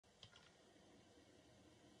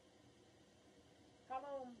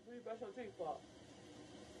What you brush your teeth for?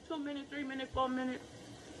 2 minutes, 3 minutes, 4 minutes.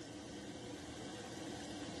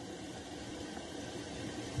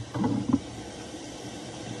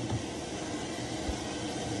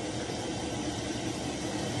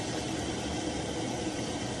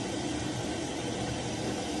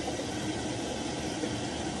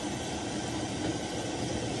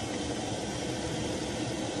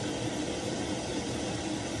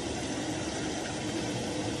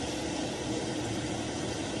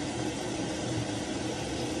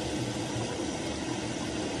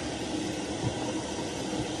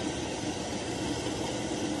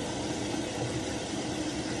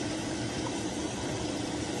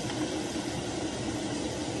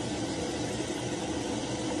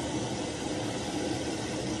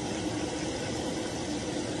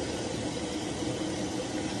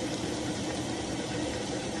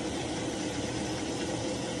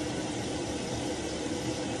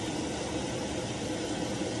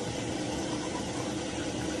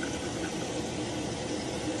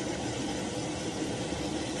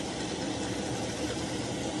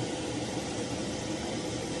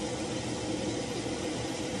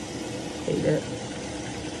 Hate it.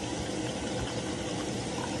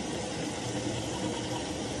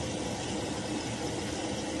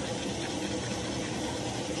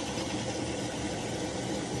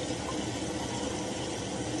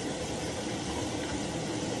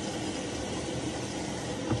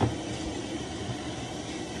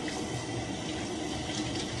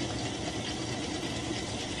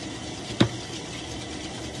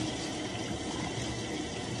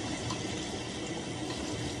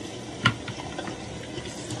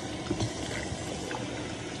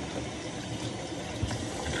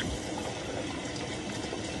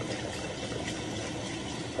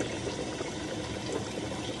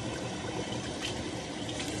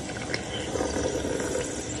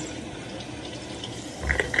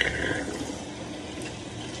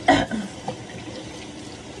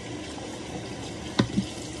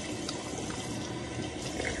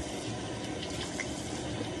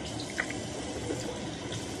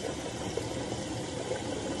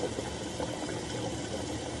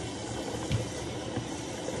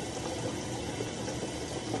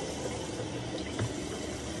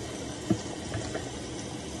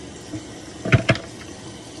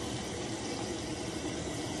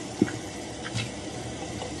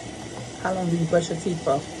 How long do you brush your teeth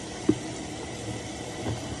for?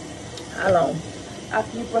 How long?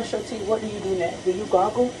 After you brush your teeth, what do you do next? Do you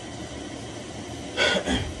gargle?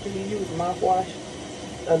 Do you use mouthwash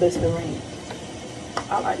or Listerine?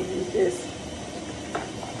 I like to use this.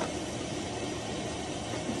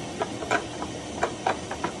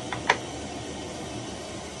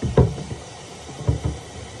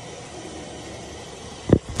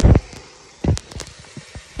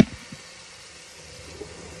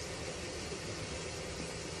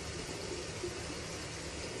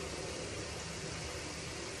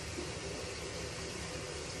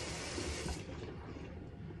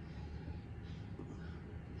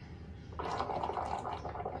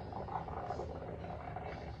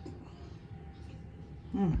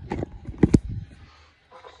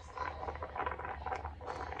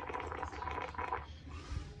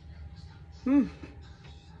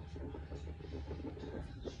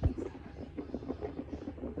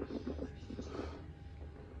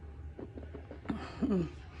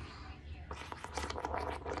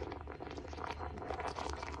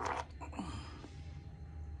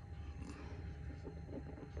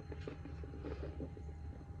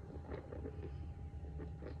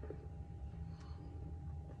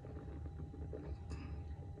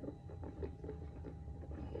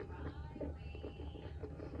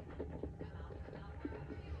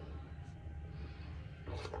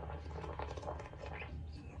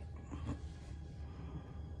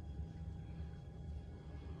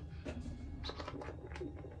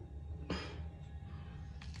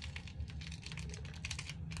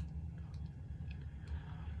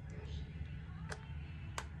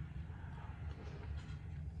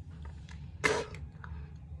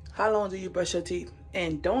 How long do you brush your teeth?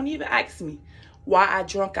 And don't even ask me why I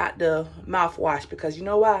drunk out the mouthwash, because you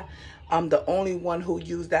know why? I'm the only one who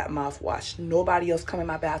used that mouthwash. Nobody else come in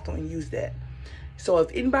my bathroom and use that. So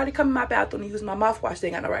if anybody come in my bathroom and use my mouthwash, they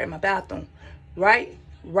ain't got no right in my bathroom. Right?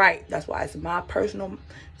 Right. That's why it's my personal.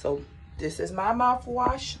 So this is my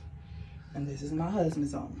mouthwash and this is my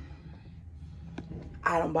husband's own.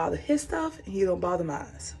 I don't bother his stuff and he don't bother mine.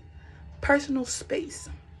 Personal space.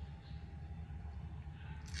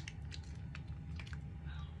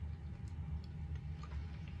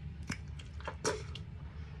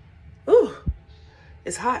 Ooh,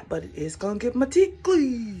 it's hot, but it's gonna get my teeth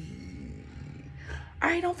clean. All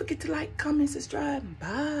right, don't forget to like, comment, subscribe.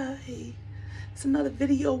 Bye. It's another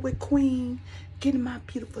video with Queen, getting my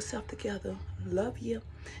beautiful self together. Love you.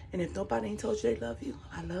 And if nobody ain't told you they love you,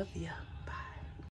 I love you.